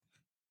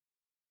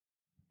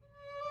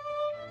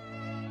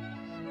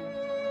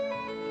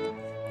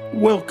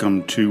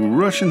Welcome to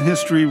Russian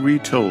History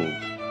Retold.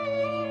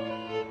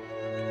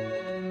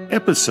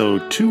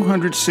 Episode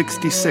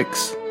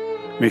 266,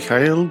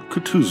 Mikhail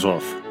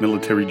Kutuzov,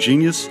 Military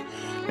Genius,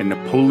 and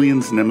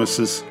Napoleon's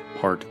Nemesis,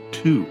 Part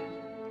 2.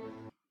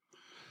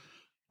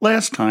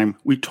 Last time,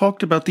 we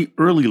talked about the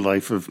early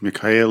life of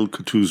Mikhail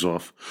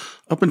Kutuzov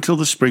up until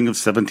the spring of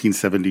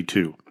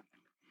 1772.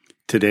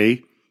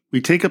 Today,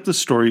 we take up the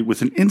story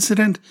with an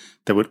incident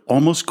that would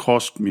almost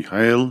cost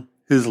Mikhail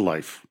his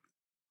life.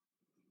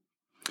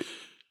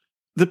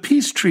 The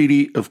peace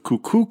treaty of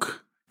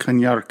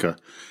Kukuk-Kanyarka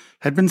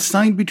had been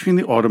signed between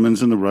the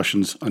Ottomans and the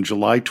Russians on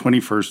July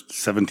 21,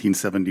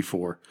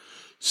 1774,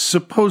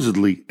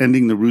 supposedly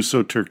ending the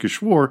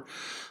Russo-Turkish War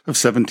of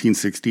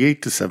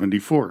 1768 to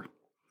 74.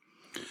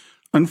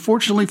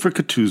 Unfortunately for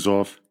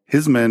Kutuzov,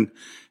 his men,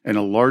 and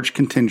a large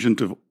contingent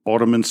of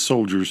Ottoman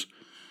soldiers,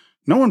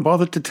 no one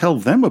bothered to tell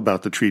them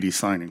about the treaty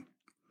signing.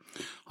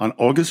 On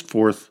August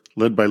 4th,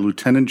 led by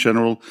Lieutenant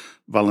General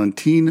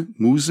Valentin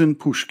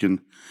Muzin-Pushkin,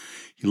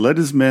 he led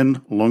his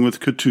men, along with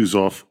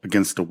Kutuzov,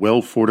 against a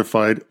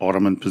well-fortified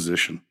Ottoman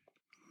position.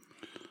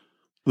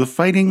 The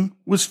fighting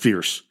was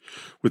fierce,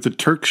 with the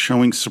Turks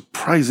showing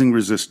surprising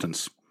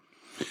resistance.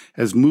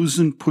 As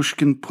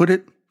Muzin-Pushkin put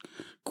it,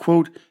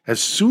 quote,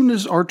 "As soon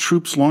as our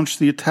troops launched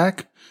the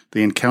attack,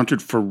 they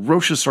encountered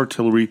ferocious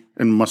artillery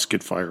and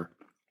musket fire."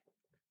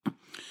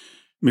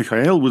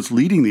 Mikhail was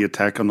leading the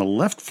attack on the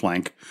left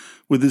flank,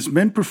 with his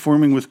men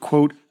performing with,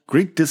 quote,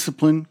 "great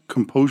discipline,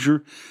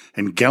 composure,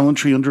 and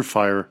gallantry under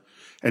fire,"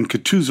 and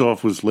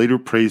Kutuzov was later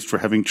praised for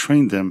having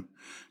trained them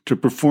to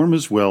perform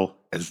as well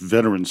as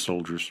veteran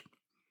soldiers.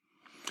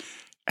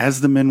 As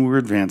the men were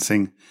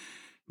advancing,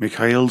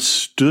 Mikhail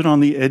stood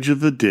on the edge of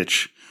the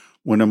ditch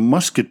when a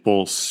musket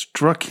ball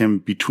struck him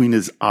between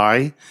his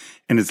eye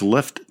and his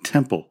left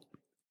temple,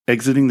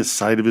 exiting the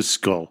side of his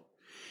skull.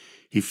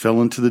 He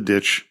fell into the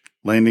ditch,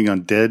 landing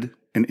on dead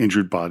and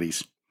injured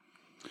bodies.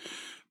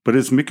 But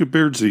as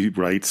Mikhail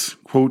writes,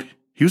 quote,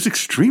 "He was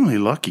extremely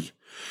lucky.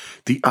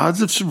 The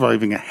odds of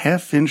surviving a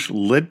half-inch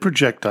lead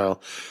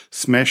projectile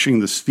smashing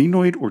the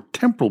sphenoid or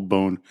temporal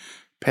bone,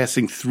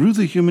 passing through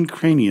the human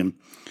cranium,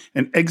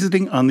 and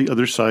exiting on the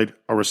other side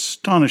are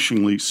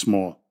astonishingly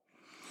small."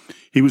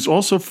 He was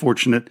also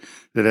fortunate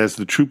that as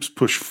the troops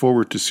pushed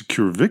forward to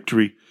secure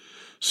victory,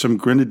 some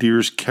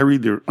grenadiers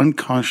carried their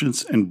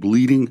unconscious and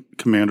bleeding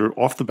commander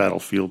off the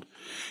battlefield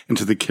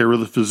into the care of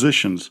the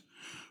physicians,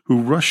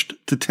 who rushed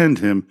to tend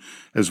him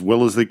as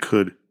well as they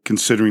could,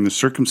 considering the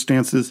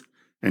circumstances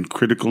and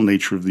critical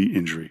nature of the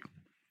injury.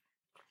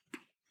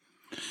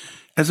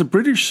 As a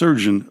British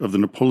surgeon of the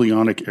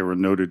Napoleonic era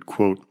noted,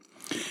 quote,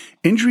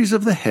 "Injuries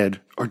of the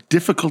head are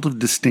difficult of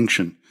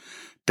distinction,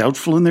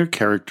 doubtful in their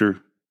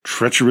character,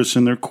 treacherous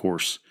in their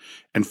course,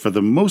 and for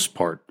the most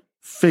part,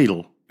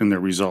 fatal in their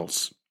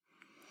results."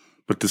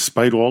 But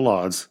despite all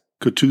odds,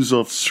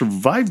 Kutuzov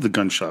survived the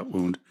gunshot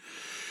wound,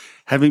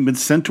 having been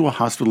sent to a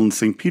hospital in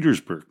St.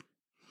 Petersburg.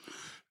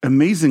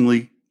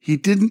 Amazingly, he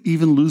didn't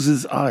even lose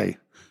his eye,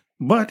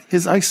 but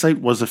his eyesight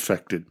was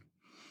affected.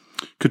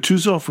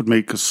 Kutuzov would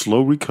make a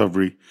slow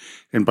recovery,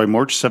 and by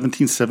March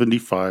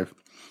 1775,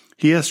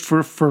 he asked for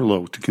a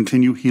furlough to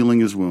continue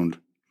healing his wound.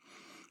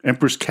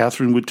 Empress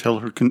Catherine would tell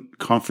her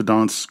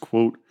confidants,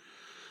 quote,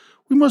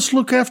 "We must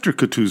look after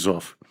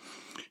Kutuzov.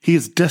 He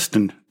is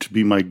destined to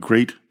be my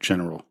great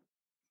general."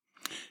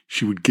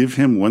 She would give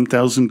him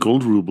 1,000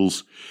 gold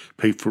rubles,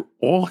 pay for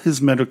all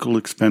his medical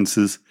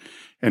expenses,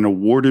 and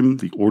award him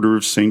the Order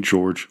of St.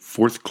 George,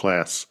 4th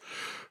class,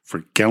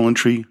 for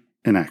gallantry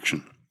and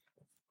action.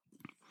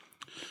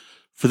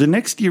 For the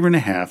next year and a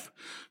half,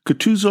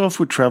 Kutuzov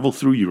would travel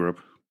through Europe,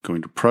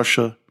 going to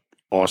Prussia,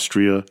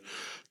 Austria,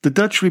 the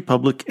Dutch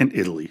Republic, and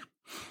Italy.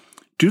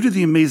 Due to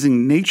the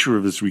amazing nature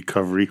of his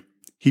recovery,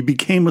 he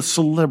became a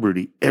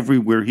celebrity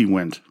everywhere he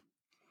went.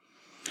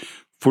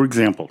 For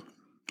example,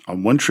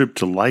 on one trip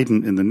to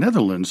Leiden in the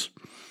Netherlands,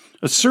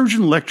 a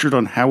surgeon lectured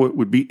on how it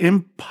would be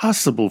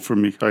impossible for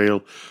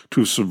Mikhail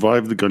to have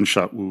survived the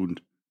gunshot wound,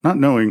 not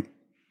knowing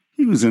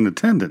he was in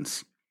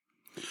attendance.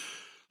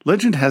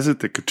 Legend has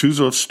it that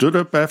Kutuzov stood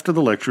up after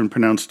the lecture and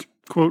pronounced,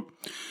 quote,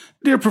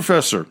 "Dear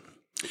Professor,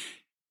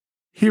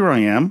 here I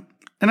am,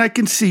 and I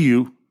can see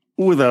you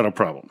without a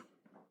problem."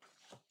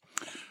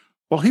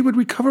 While he would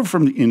recover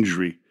from the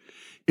injury,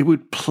 it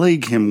would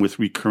plague him with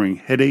recurring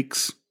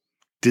headaches,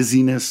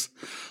 dizziness,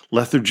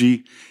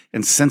 lethargy,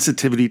 and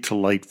sensitivity to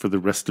light for the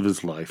rest of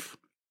his life.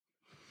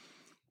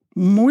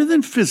 More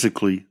than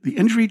physically, the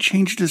injury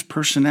changed his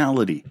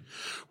personality,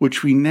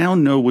 which we now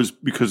know was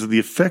because of the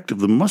effect of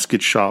the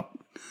musket shot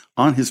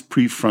on his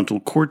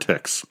prefrontal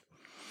cortex.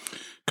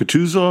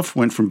 Kutuzov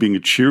went from being a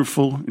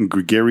cheerful and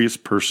gregarious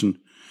person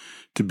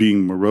to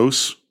being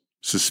morose,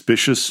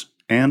 suspicious,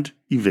 and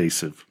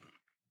evasive.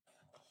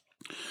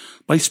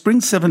 By spring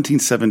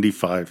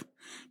 1775,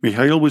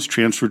 Mikhail was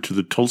transferred to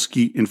the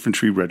Tulsky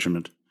Infantry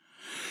Regiment.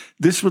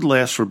 This would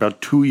last for about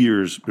 2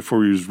 years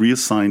before he was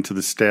reassigned to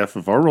the staff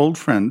of our old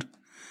friend,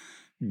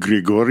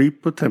 Grigory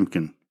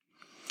Potemkin.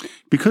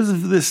 Because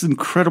of this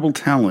incredible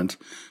talent,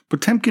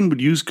 Potemkin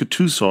would use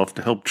Kutuzov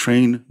to help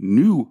train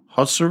new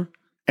Hussar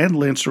and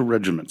Lancer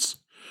regiments.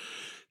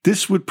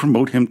 This would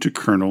promote him to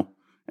colonel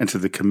and to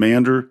the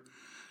commander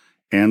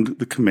and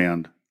the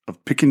command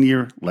of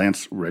Pickeneer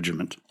Lance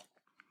Regiment.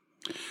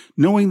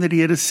 Knowing that he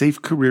had a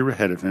safe career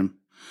ahead of him,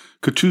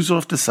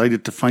 Kutuzov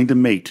decided to find a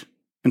mate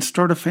and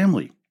start a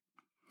family.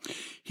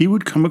 He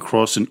would come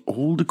across an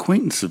old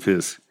acquaintance of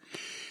his,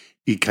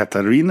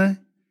 Ekaterina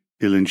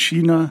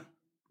Ilinchina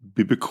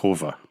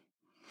Bibikova.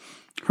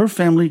 Her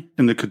family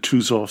and the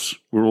Kutuzovs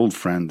were old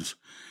friends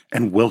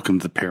and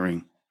welcomed the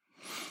pairing.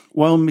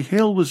 While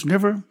Mikhail was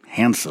never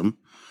handsome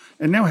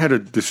and now had a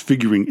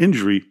disfiguring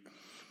injury,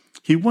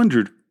 he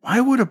wondered, why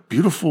would a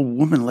beautiful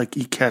woman like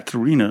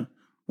Ekaterina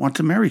want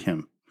to marry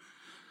him?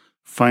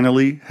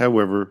 Finally,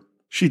 however,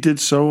 she did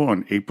so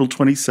on April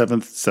 27th,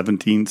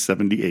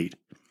 1778.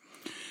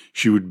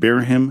 She would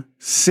bear him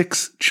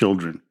 6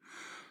 children,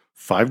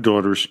 5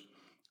 daughters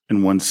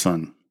and 1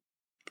 son.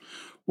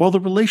 While the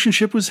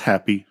relationship was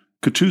happy,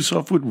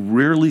 Kutuzov would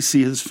rarely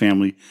see his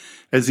family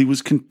as he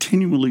was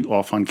continually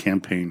off on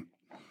campaign.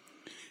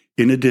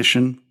 In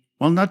addition,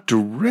 while not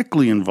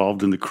directly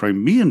involved in the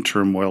Crimean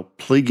turmoil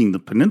plaguing the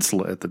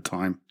peninsula at the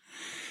time,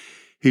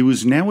 he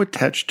was now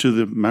attached to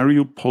the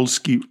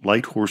Mariupolsky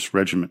Light Horse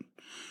Regiment,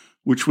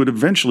 which would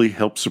eventually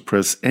help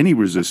suppress any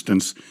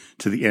resistance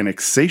to the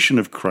annexation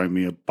of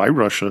Crimea by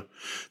Russia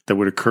that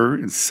would occur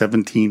in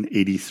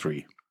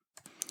 1783.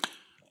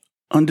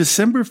 On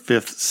December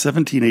 5th,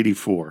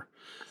 1784,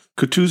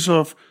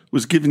 Kutuzov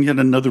was given yet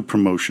another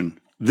promotion,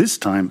 this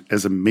time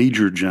as a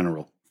major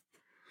general.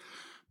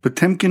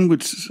 Potemkin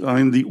would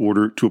sign the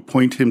order to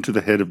appoint him to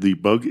the head of the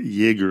Bug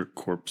Jaeger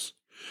Corps.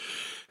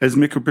 As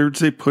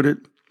Mikhail put it,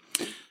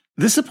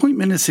 this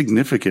appointment is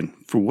significant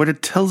for what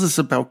it tells us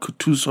about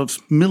Kutuzov's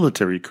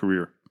military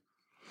career.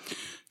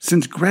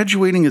 Since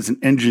graduating as an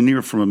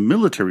engineer from a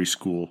military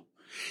school,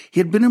 he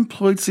had been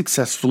employed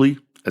successfully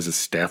as a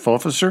staff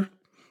officer,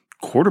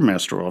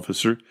 quartermaster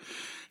officer,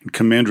 and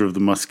commander of the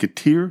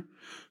musketeer,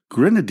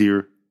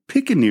 grenadier,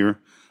 pickeneer,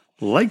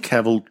 light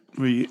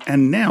cavalry,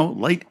 and now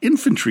light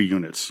infantry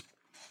units.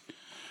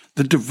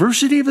 The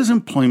diversity of his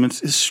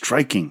employments is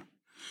striking.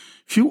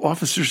 Few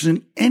officers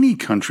in any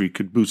country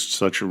could boast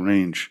such a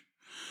range.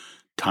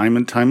 Time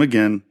and time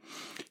again,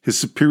 his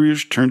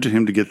superiors turned to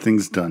him to get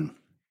things done,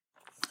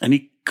 and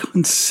he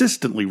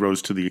consistently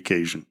rose to the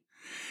occasion.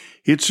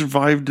 He had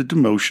survived a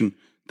demotion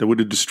that would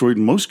have destroyed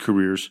most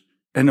careers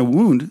and a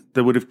wound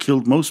that would have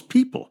killed most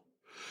people.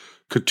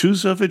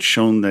 Kutuzov had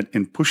shown that,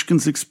 in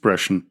Pushkin's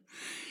expression,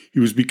 he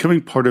was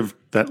becoming part of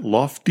that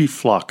lofty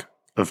flock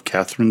of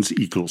Catherine's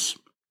eagles.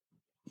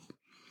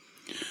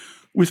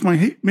 With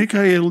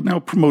Mikhail now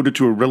promoted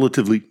to a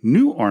relatively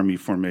new army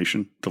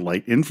formation, the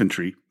light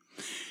infantry,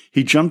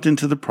 he jumped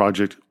into the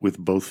project with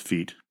both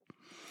feet.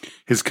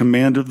 His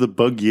command of the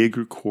Bug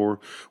Jaeger Corps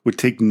would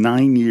take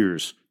 9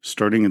 years,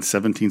 starting in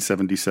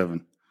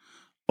 1777.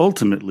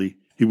 Ultimately,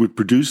 he would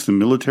produce the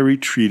military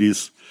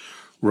treatise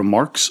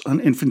Remarks on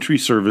Infantry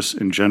Service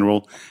in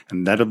General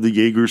and that of the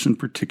Jaegers in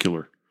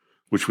particular,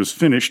 which was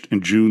finished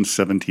in June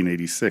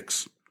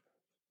 1786.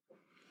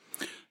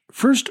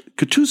 First,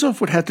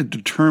 Kutuzov would have to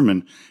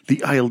determine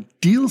the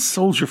ideal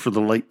soldier for the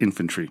light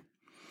infantry.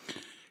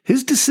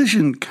 His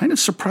decision kind of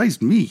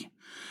surprised me,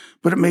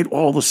 but it made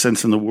all the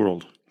sense in the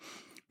world.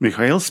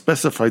 Mikhail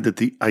specified that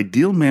the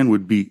ideal man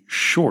would be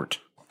short,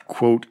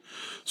 quote,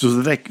 so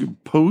that they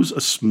could pose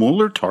a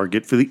smaller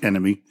target for the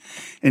enemy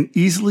and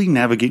easily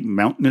navigate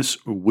mountainous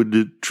or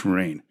wooded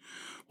terrain,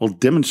 while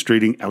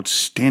demonstrating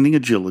outstanding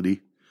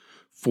agility,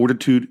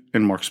 fortitude,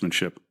 and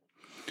marksmanship.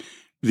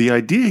 The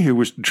idea here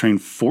was to train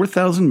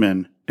 4,000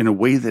 men in a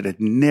way that had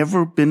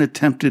never been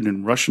attempted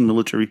in Russian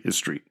military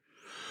history.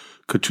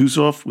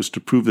 Kutuzov was to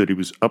prove that he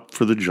was up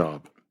for the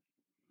job.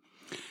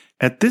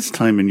 At this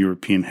time in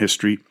European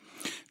history,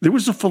 there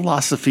was a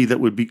philosophy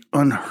that would be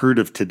unheard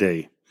of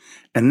today,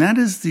 and that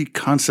is the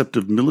concept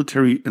of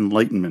military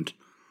enlightenment,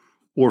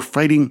 or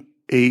fighting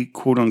a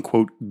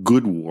quote-unquote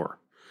good war.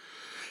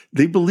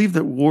 They believe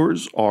that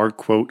wars are,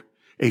 quote,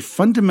 a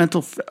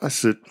fundamental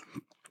facet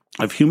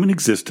of human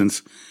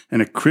existence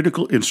and a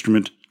critical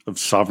instrument of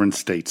sovereign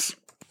states.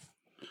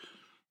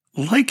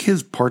 Like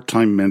his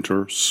part-time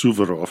mentor,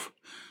 Suvorov,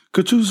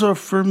 Kutuzov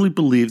firmly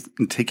believed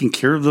in taking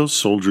care of those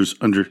soldiers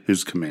under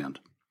his command.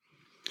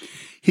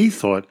 He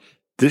thought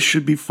this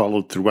should be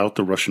followed throughout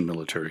the Russian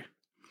military.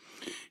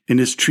 In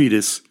his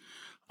treatise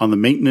on the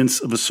maintenance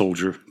of a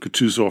soldier,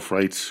 Kutuzov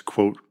writes,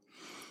 quote,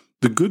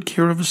 the good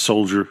care of a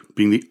soldier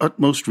being the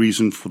utmost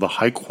reason for the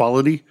high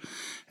quality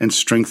and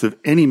strength of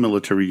any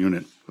military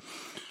unit.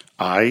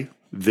 I,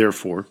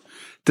 therefore,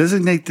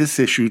 designate this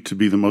issue to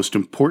be the most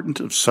important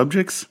of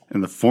subjects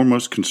and the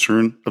foremost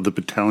concern of the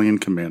battalion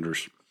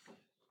commanders.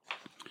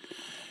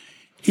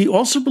 He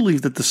also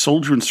believed that the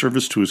soldier in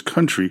service to his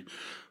country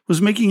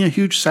was making a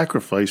huge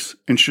sacrifice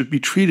and should be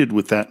treated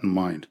with that in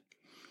mind.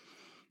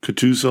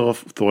 Kutuzov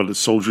thought a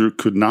soldier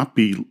could not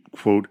be,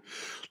 quote,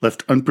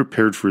 left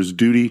unprepared for his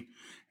duty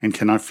and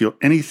cannot feel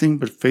anything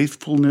but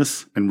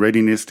faithfulness and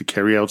readiness to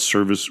carry out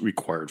service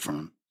required from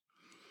him.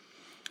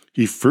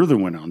 He further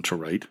went on to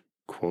write,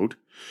 quote,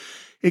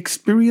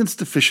 experience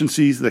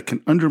deficiencies that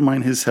can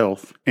undermine his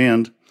health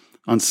and,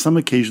 on some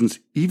occasions,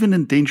 even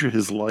endanger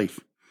his life,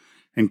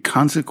 and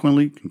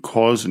consequently can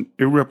cause an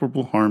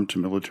irreparable harm to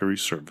military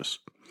service.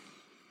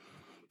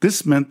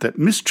 This meant that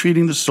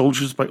mistreating the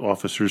soldiers by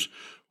officers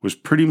was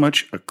pretty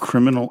much a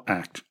criminal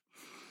act.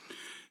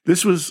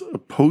 This was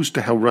opposed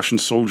to how Russian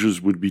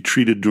soldiers would be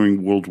treated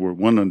during World War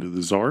I under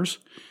the Tsars,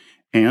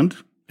 and,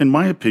 in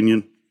my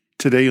opinion,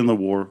 today in the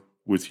war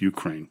with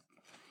Ukraine.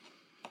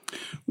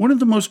 One of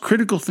the most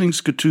critical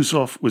things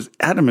Kutuzov was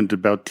adamant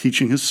about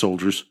teaching his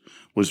soldiers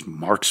was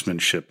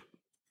marksmanship.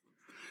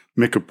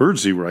 Mikhail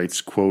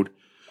writes, quote,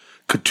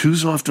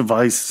 Kutuzov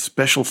devised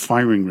special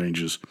firing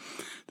ranges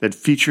that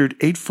featured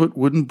 8-foot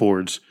wooden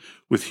boards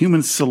with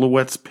human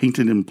silhouettes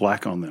painted in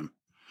black on them.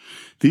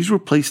 These were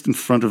placed in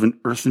front of an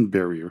earthen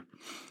barrier,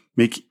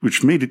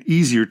 which made it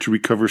easier to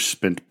recover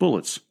spent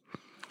bullets.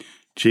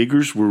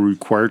 Jaegers were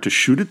required to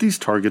shoot at these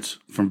targets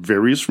from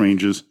various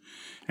ranges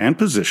and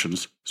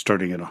positions,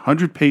 starting at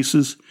 100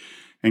 paces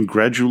and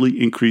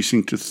gradually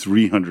increasing to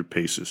 300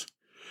 paces.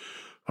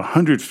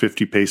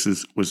 150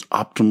 paces was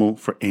optimal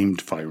for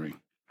aimed firing.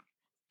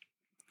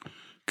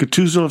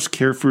 Kutuzov's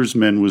care for his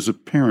men was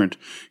apparent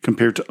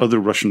compared to other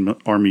Russian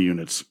army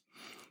units.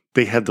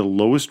 They had the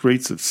lowest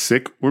rates of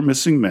sick or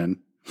missing men,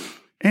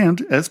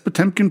 and, as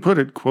Potemkin put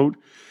it, quote,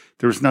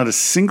 there is not a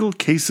single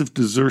case of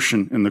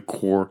desertion in the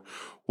Corps,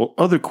 while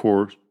other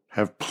corps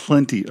have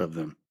plenty of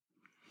them.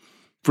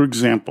 For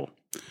example,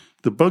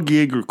 the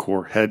Bug-Jaeger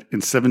Corps had,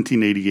 in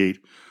 1788,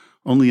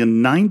 only a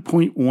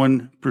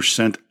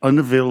 9.1%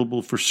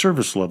 unavailable for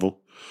service level,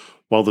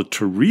 while the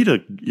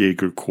Taurida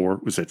Jaeger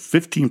Corps was at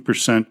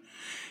 15%,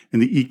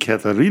 and the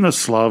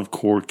Ekaterinoslav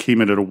Corps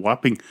came in at a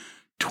whopping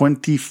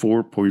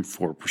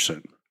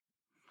 24.4%.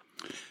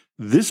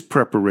 This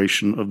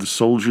preparation of the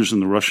soldiers in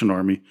the Russian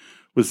army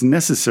was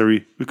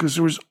necessary because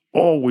there was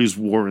always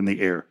war in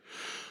the air,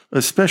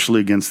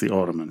 especially against the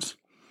Ottomans.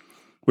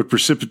 What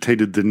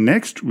precipitated the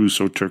next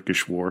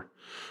Russo-Turkish War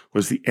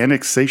was the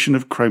annexation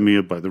of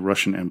Crimea by the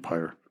Russian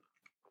Empire.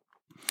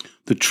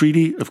 The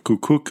Treaty of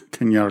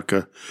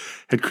Kukuk-Kanyarka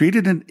had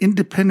created an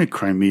independent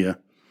Crimea,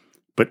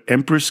 but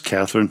Empress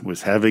Catherine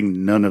was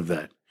having none of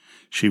that.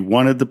 She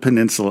wanted the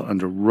peninsula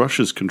under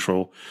Russia's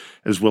control,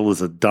 as well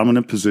as a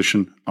dominant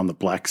position on the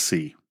Black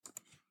Sea.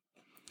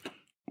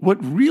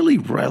 What really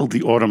riled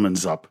the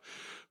Ottomans up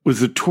was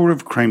the tour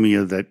of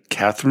Crimea that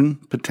Catherine,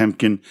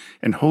 Potemkin,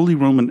 and Holy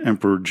Roman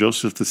Emperor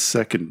Joseph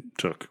II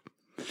took.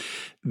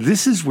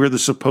 This is where the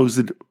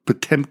supposed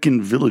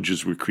Potemkin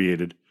villages were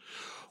created,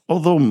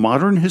 although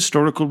modern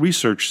historical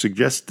research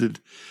suggested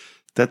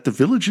that the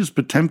villages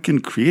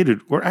Potemkin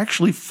created were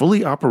actually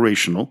fully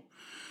operational,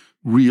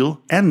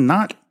 real, and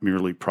not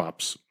merely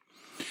props.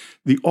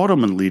 The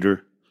Ottoman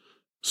leader,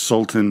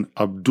 Sultan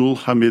Abdul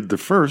Hamid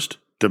I,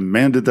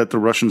 demanded that the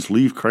Russians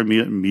leave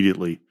Crimea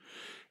immediately,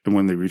 and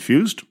when they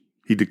refused,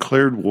 he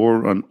declared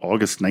war on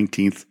August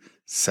 19,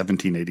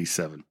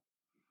 1787.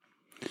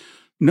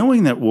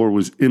 Knowing that war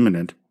was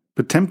imminent,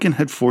 Potemkin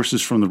had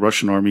forces from the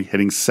Russian army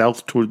heading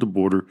south toward the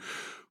border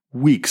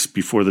weeks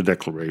before the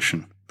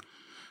declaration.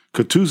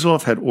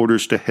 Kutuzov had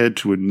orders to head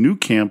to a new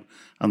camp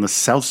on the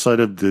south side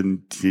of the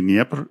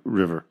Dnieper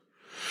River.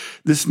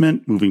 This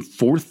meant moving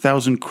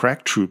 4,000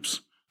 crack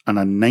troops on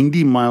a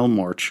 90-mile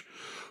march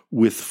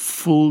with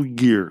full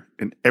gear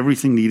and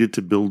everything needed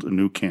to build a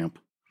new camp.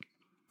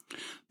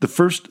 The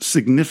first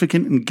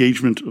significant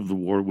engagement of the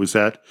war was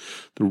at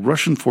the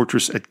Russian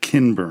fortress at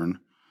Kinburn,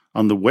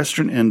 on the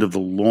western end of the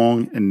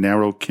long and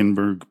narrow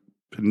Kinburg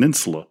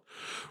Peninsula,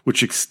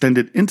 which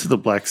extended into the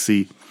Black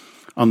Sea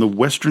on the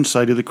western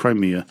side of the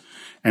Crimea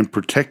and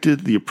protected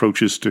the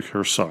approaches to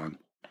Kherson.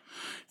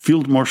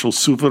 Field Marshal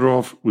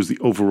Suvorov was the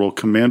overall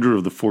commander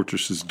of the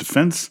fortress's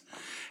defense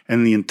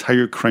and the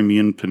entire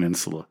Crimean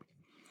Peninsula.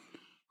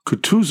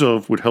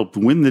 Kutuzov would help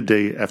win the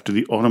day after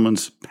the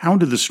Ottomans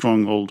pounded the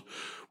stronghold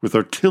with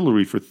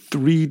artillery for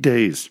 3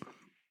 days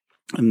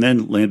and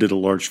then landed a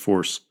large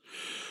force.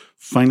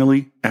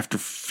 Finally, after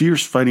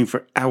fierce fighting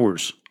for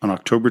hours on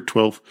October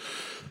 12,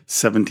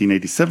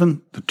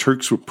 1787, the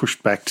Turks were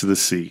pushed back to the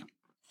sea.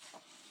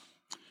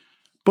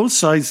 Both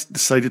sides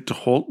decided to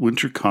halt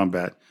winter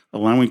combat,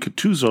 allowing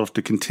Kutuzov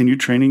to continue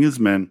training his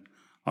men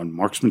on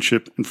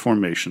marksmanship and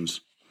formations.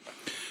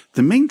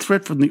 The main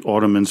threat from the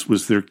Ottomans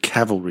was their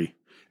cavalry,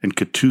 and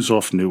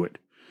Kutuzov knew it.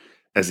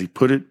 As he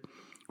put it,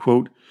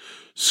 quote,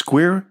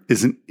 "Square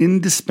is an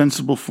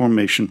indispensable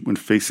formation when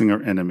facing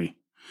our enemy.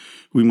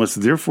 We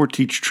must therefore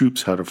teach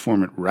troops how to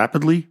form it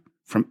rapidly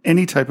from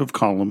any type of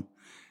column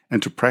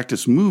and to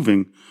practice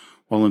moving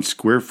while in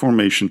square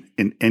formation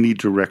in any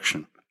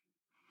direction."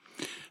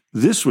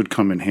 This would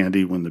come in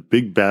handy when the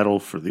big battle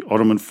for the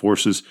Ottoman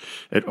forces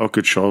at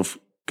Okachov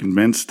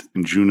commenced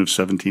in June of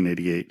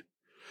 1788.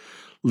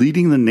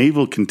 Leading the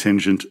naval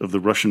contingent of the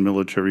Russian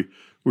military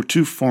were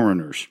two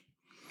foreigners,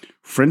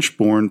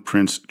 French-born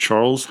Prince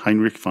Charles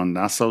Heinrich von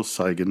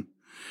Nassau-Siegen,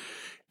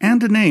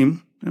 and a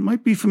name It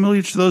might be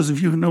familiar to those of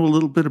you who know a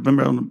little bit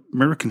about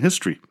American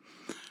history.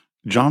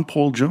 John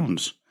Paul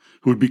Jones,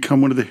 who would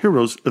become one of the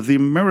heroes of the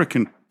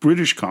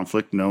American-British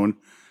conflict known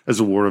as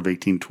the War of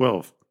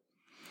 1812.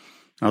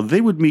 Now,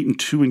 they would meet in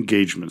two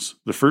engagements,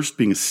 the first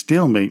being a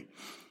stalemate,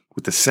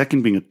 with the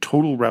second being a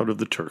total rout of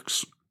the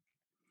Turks.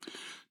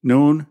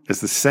 Known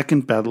as the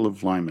Second Battle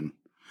of Lyman,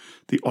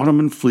 the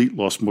Ottoman fleet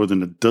lost more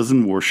than a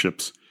dozen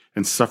warships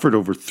and suffered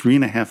over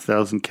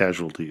 3,500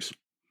 casualties.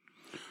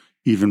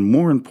 Even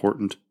more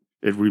important,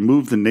 it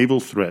removed the naval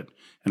threat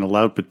and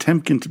allowed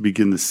Potemkin to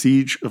begin the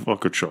siege of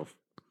Okhotsk.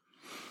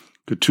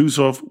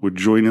 Kutuzov would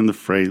join in the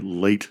fray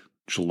late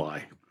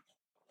July.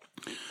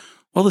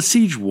 While the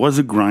siege was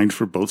a grind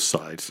for both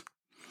sides,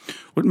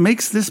 what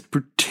makes this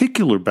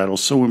particular battle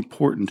so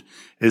important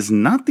is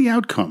not the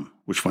outcome,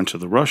 which went to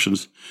the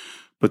Russians,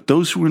 but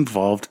those who were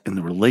involved in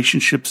the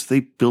relationships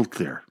they built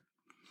there.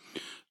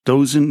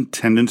 Those in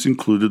attendance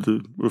included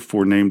the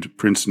aforenamed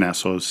Prince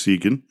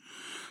Nassau-Siegen,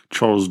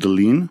 Charles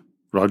Deline,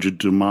 Roger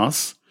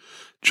Dumas,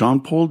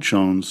 John Paul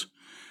Jones,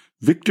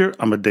 Victor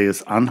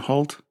Amadeus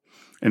Anhalt,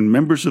 and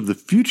members of the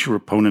future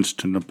opponents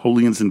to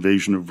Napoleon's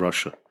invasion of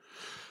Russia,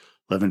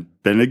 Levin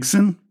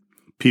Bennigsen,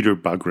 Peter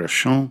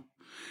Bagration,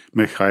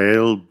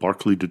 Mikhail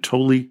Barclay de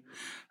Tolly,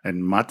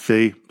 and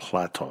Matvey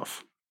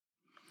Platov.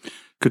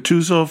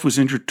 Kutuzov was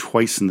injured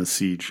twice in the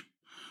siege,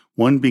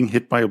 one being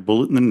hit by a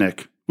bullet in the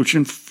neck, which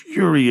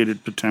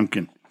infuriated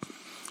Potemkin.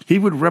 He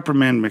would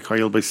reprimand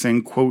Mikhail by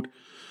saying, quote,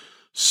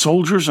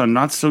 "Soldiers are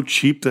not so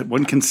cheap that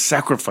one can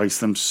sacrifice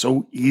them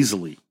so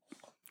easily."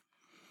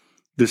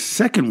 The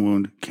second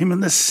wound came in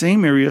the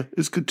same area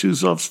as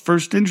Kutuzov's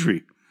first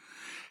injury.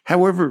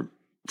 However,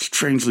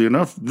 strangely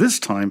enough, this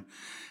time,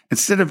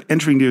 instead of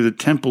entering near the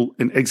temple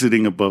and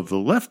exiting above the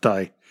left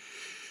eye,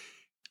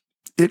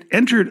 it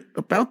entered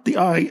about the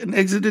eye and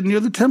exited near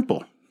the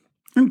temple.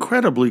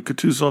 Incredibly,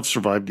 Kutuzov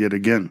survived yet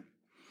again.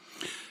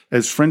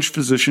 As French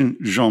physician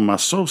Jean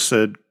Massot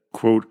said,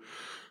 quote,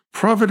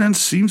 "Providence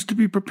seems to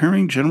be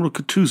preparing General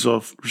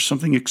Kutuzov for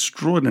something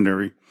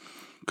extraordinary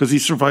because he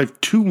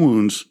survived two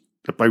wounds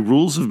that by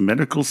rules of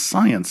medical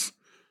science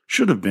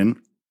should have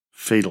been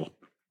fatal."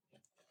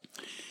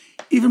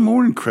 Even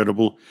more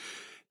incredible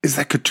is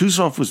that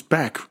Kutuzov was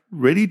back,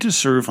 ready to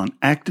serve on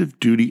active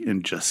duty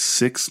in just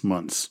 6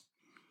 months.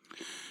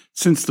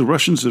 Since the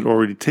Russians had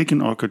already taken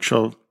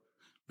Okhotsk,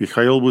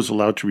 Mikhail was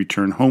allowed to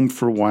return home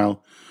for a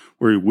while,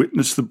 where he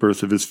witnessed the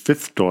birth of his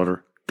fifth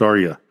daughter,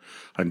 Darya,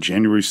 on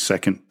January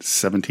 2nd,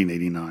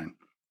 1789.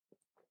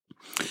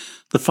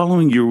 The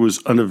following year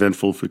was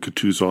uneventful for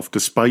Kutuzov,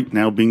 despite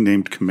now being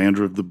named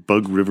commander of the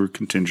Bug River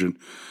contingent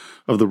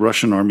of the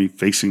Russian army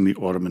facing the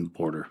Ottoman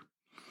border.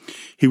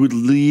 He would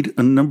lead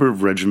a number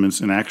of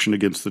regiments in action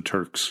against the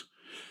Turks.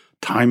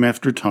 Time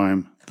after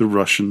time, the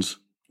Russians,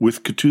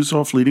 with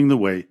Kutuzov leading the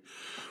way,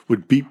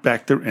 would beat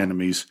back their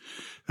enemies,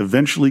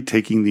 eventually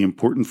taking the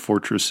important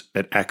fortress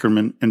at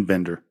Ackerman and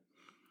Bender.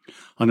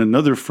 On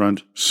another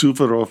front,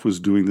 Suvorov was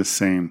doing the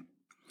same.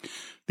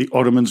 The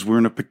Ottomans were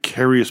in a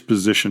precarious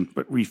position,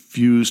 but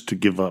refused to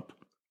give up.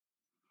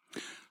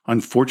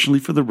 Unfortunately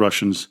for the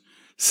Russians,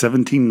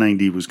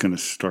 1790 was going to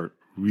start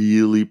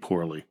really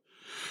poorly.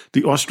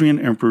 The Austrian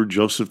Emperor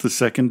Joseph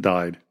II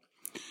died.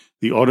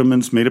 The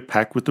Ottomans made a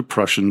pact with the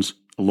Prussians,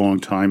 a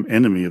longtime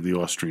enemy of the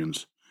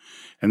Austrians.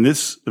 And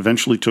this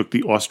eventually took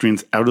the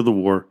Austrians out of the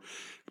war,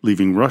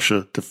 leaving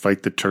Russia to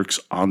fight the Turks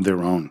on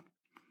their own.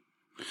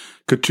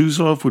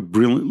 Kutuzov would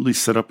brilliantly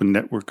set up a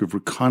network of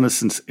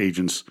reconnaissance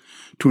agents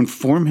to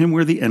inform him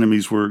where the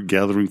enemies were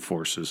gathering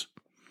forces.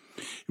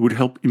 It would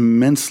help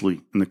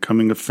immensely in the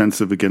coming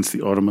offensive against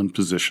the Ottoman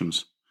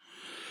positions.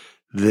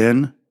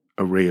 Then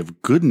a ray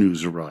of good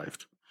news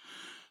arrived.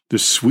 The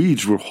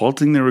Swedes were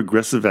halting their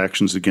aggressive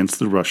actions against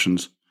the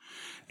Russians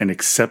and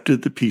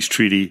accepted the peace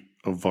treaty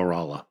of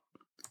Varala.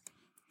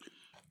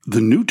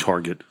 The new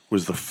target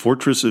was the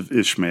fortress of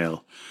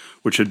Ismail,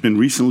 which had been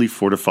recently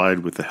fortified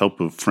with the help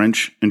of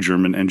French and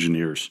German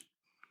engineers.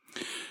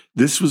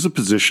 This was a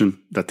position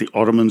that the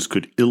Ottomans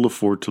could ill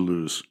afford to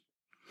lose.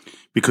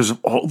 Because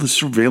of all the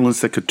surveillance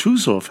that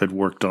Kutuzov had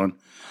worked on,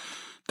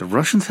 the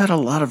Russians had a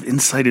lot of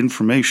inside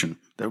information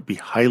that would be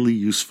highly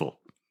useful.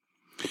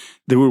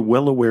 They were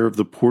well aware of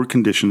the poor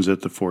conditions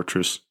at the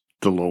fortress,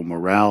 the low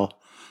morale,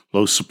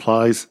 low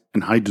supplies,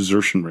 and high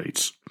desertion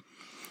rates.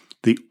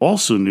 They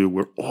also knew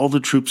where all the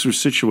troops were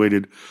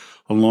situated,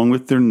 along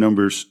with their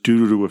numbers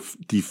due to a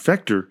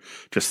defector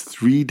just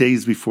 3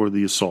 days before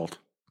the assault.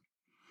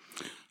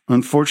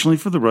 Unfortunately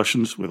for the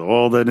Russians, with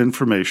all that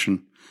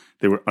information,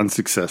 they were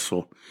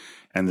unsuccessful,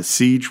 and the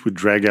siege would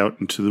drag out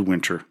into the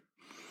winter.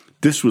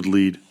 This would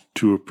lead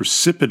to a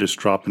precipitous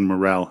drop in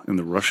morale in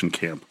the Russian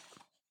camp.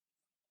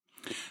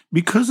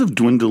 Because of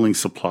dwindling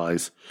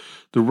supplies,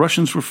 the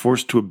Russians were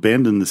forced to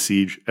abandon the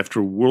siege after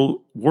a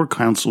War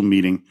Council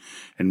meeting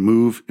and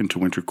move into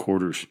winter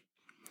quarters.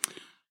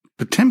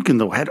 Potemkin,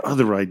 though, had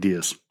other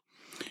ideas.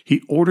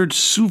 He ordered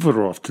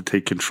Suvorov to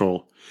take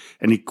control,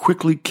 and he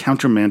quickly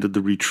countermanded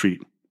the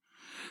retreat.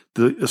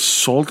 The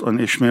assault on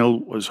Ismail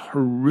was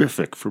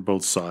horrific for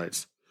both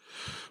sides,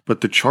 but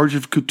the charge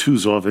of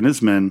Kutuzov and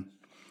his men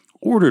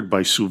ordered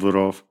by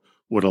Suvorov,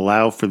 would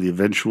allow for the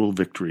eventual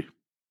victory.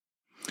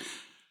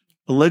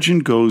 A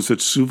legend goes that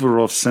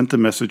Suvorov sent a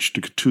message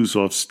to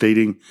Kutuzov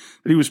stating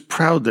that he was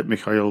proud that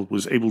Mikhail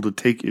was able to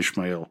take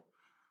Ishmael.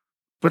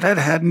 But that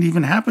hadn't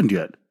even happened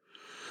yet.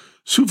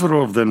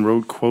 Suvorov then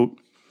wrote, quote,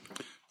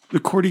 "The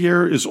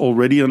courtier is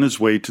already on his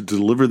way to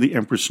deliver the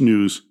Empress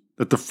news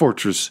that the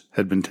fortress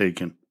had been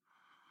taken."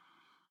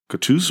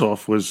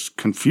 Kutuzov was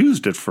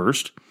confused at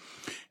first,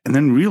 and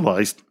then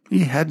realized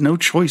he had no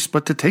choice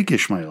but to take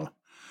Ishmael.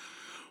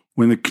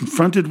 When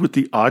confronted with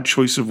the odd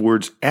choice of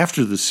words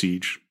after the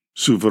siege,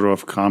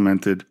 Suvorov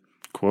commented,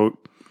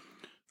 quote,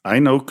 "I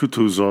know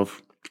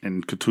Kutuzov,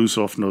 and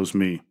Kutuzov knows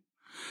me.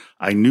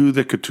 I knew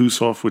that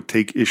Kutuzov would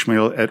take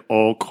Ishmael at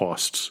all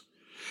costs,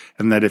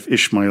 and that if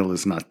Ishmael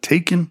is not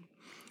taken,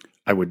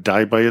 I would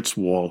die by its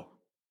wall,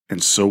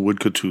 and so would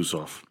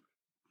Kutuzov."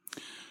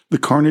 The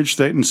carnage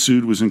that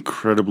ensued was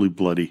incredibly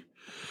bloody.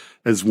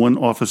 As one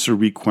officer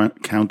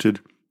recounted,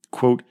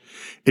 quote,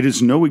 "It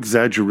is no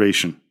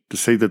exaggeration to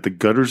say that the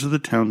gutters of the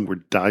town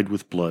were dyed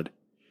with blood.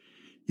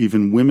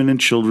 Even women and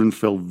children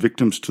fell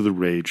victims to the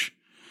rage.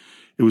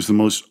 It was the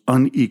most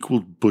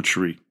unequaled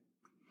butchery.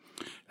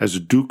 As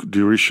Duke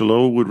de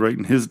Richelieu would write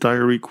in his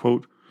diary,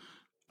 quote,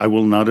 "I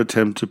will not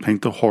attempt to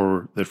paint the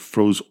horror that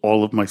froze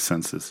all of my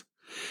senses.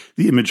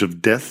 The image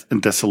of death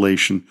and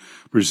desolation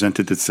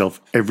presented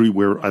itself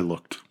everywhere I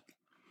looked."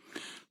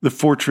 The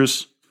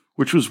fortress,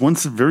 which was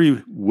once a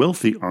very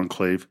wealthy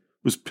enclave,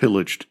 was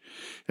pillaged,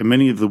 and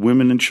many of the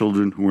women and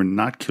children who were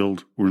not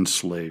killed were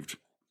enslaved.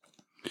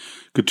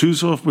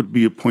 Kutuzov would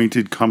be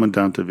appointed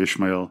commandant of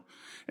Ishmael,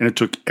 and it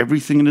took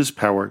everything in his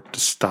power to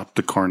stop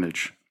the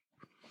carnage.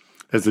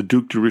 As the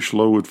Duke de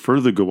Richelieu would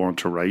further go on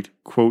to write,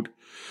 quote,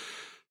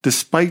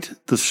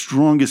 "Despite the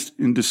strongest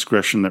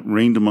indiscretion that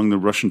reigned among the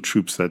Russian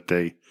troops that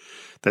day,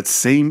 that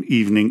same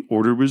evening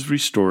order was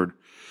restored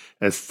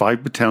as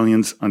 5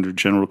 battalions under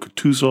General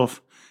Kutuzov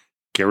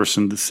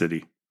garrisoned the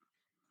city."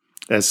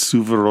 As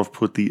Suvorov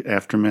put the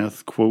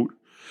aftermath, quote,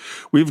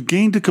 "We have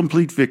gained a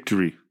complete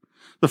victory.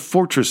 The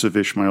fortress of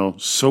Ishmael,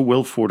 so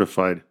well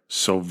fortified,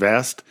 so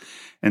vast,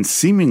 and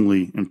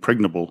seemingly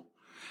impregnable,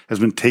 has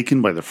been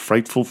taken by the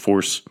frightful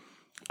force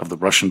of the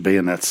Russian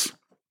bayonets."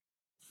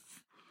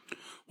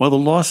 While the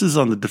losses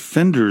on the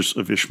defenders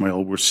of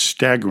Ishmael were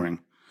staggering,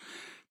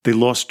 they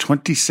lost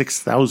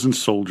 26,000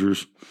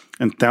 soldiers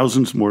and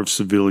thousands more of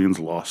civilians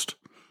lost,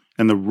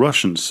 and the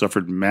Russians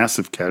suffered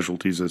massive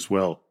casualties as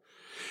well.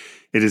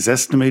 It is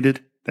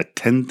estimated that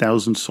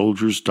 10,000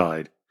 soldiers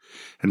died,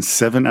 and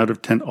 7 out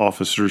of 10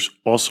 officers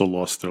also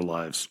lost their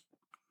lives.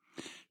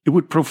 It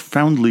would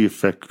profoundly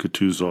affect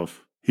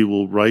Kutuzov. He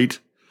will write,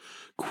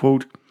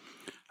 quote,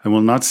 "I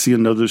will not see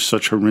another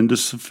such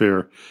horrendous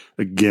affair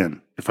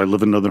again if I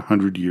live another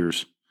 100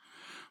 years.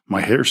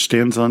 My hair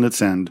stands on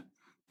its end,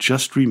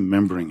 just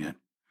remembering it.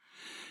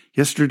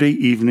 Yesterday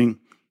evening,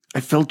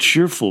 I felt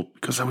cheerful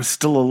because I was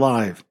still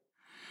alive,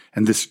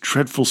 and this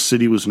dreadful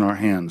city was in our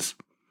hands.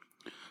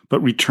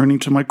 But returning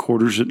to my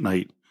quarters at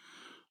night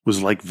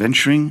was like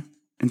venturing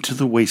into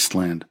the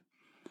wasteland.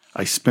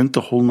 I spent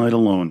the whole night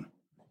alone,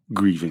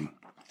 grieving."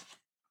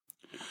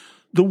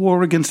 The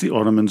war against the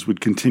Ottomans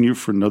would continue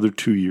for another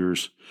 2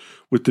 years,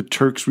 with the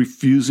Turks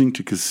refusing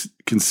to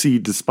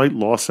concede despite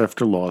loss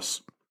after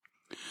loss.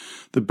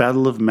 The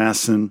Battle of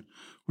Massin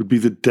would be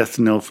the death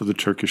knell for the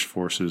Turkish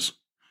forces.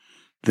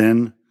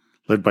 Then,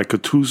 led by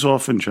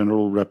Kutuzov and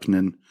General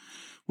Repnin,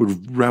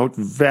 would rout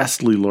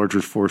vastly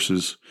larger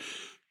forces,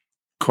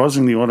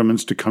 causing the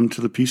Ottomans to come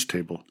to the peace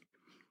table.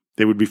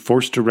 They would be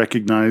forced to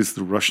recognize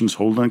the Russians'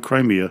 hold on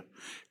Crimea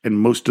and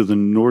most of the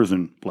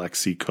northern Black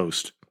Sea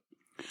coast.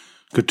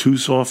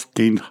 Kutuzov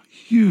gained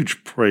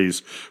huge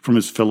praise from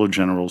his fellow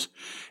generals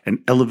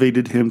and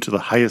elevated him to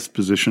the highest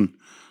position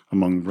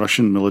among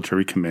Russian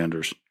military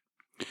commanders.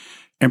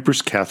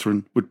 Empress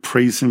Catherine would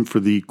praise him for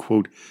the,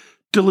 quote,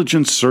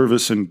 "diligent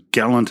service and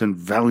gallant and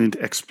valiant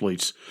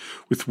exploits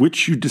with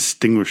which you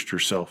distinguished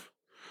yourself.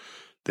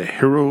 The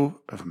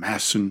hero of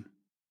Massin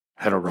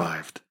had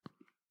arrived."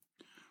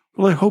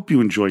 Well, I hope you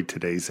enjoyed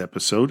today's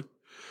episode.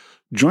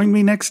 Join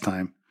me next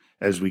time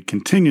as we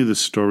continue the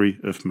story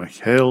of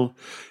Mikhail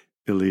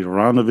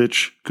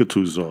Ilianovich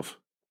Kutuzov.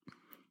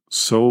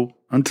 So,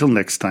 until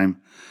next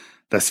time,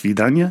 до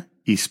свидания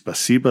и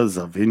спасибо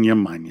за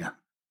внимание.